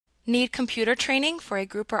Need computer training for a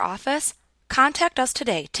group or office? Contact us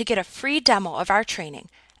today to get a free demo of our training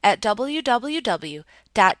at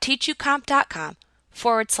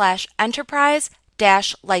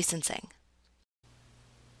www.teachucomp.com/enterprise-licensing.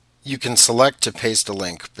 You can select to paste a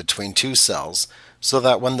link between two cells so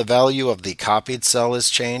that when the value of the copied cell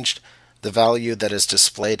is changed, the value that is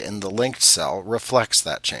displayed in the linked cell reflects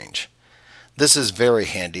that change. This is very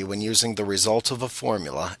handy when using the result of a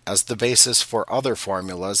formula as the basis for other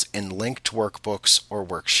formulas in linked workbooks or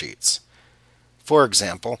worksheets. For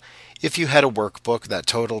example, if you had a workbook that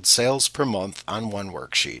totaled sales per month on one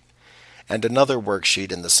worksheet, and another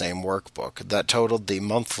worksheet in the same workbook that totaled the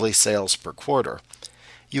monthly sales per quarter,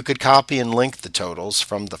 you could copy and link the totals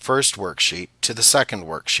from the first worksheet to the second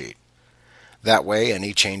worksheet. That way,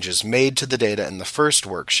 any changes made to the data in the first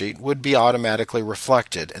worksheet would be automatically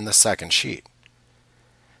reflected in the second sheet.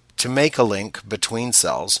 To make a link between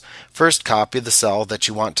cells, first copy the cell that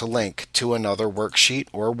you want to link to another worksheet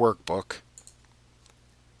or workbook,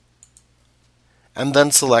 and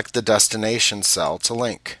then select the destination cell to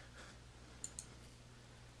link.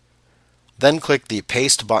 Then click the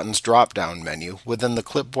Paste Buttons drop-down menu within the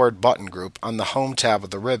Clipboard button group on the Home tab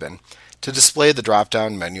of the ribbon to display the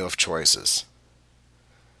drop-down menu of choices.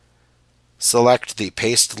 Select the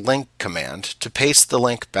Paste Link command to paste the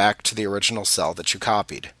link back to the original cell that you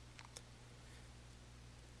copied.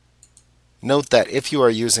 Note that if you are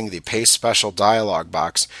using the Paste Special dialog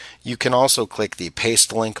box, you can also click the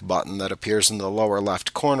Paste Link button that appears in the lower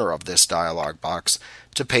left corner of this dialog box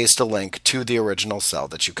to paste a link to the original cell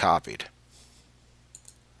that you copied.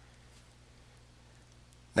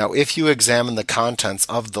 Now, if you examine the contents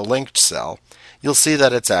of the linked cell, you'll see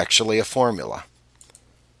that it's actually a formula.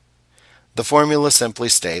 The formula simply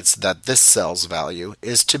states that this cell's value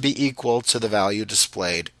is to be equal to the value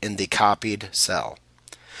displayed in the copied cell.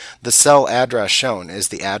 The cell address shown is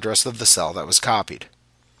the address of the cell that was copied.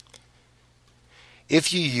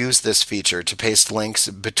 If you use this feature to paste links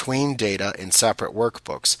between data in separate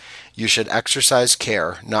workbooks, you should exercise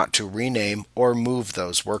care not to rename or move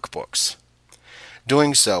those workbooks.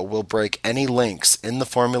 Doing so will break any links in the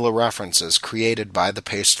formula references created by the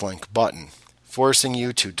Paste Link button, forcing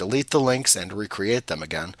you to delete the links and recreate them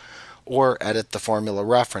again, or edit the formula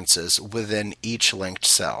references within each linked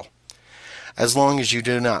cell. As long as you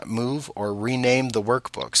do not move or rename the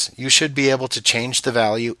workbooks, you should be able to change the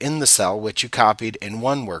value in the cell which you copied in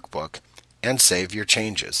one workbook and save your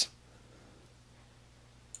changes.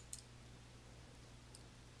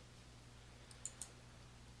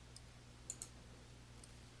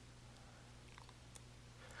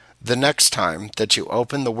 The next time that you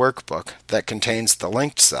open the workbook that contains the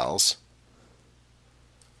linked cells,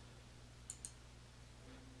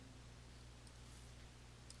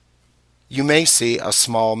 you may see a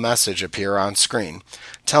small message appear on screen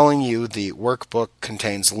telling you the workbook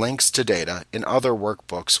contains links to data in other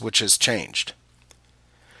workbooks which has changed.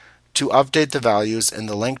 To update the values in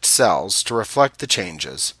the linked cells to reflect the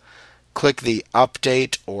changes, click the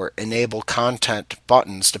Update or Enable Content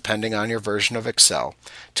buttons depending on your version of Excel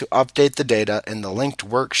to update the data in the linked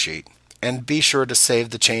worksheet, and be sure to save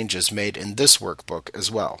the changes made in this workbook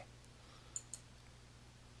as well.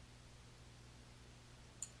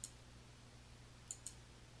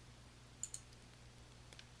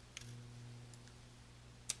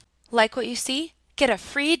 Like what you see? Get a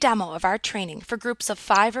free demo of our training for groups of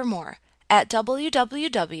 5 or more at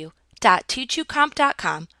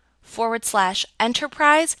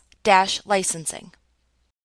www.teachucomp.com/enterprise-licensing.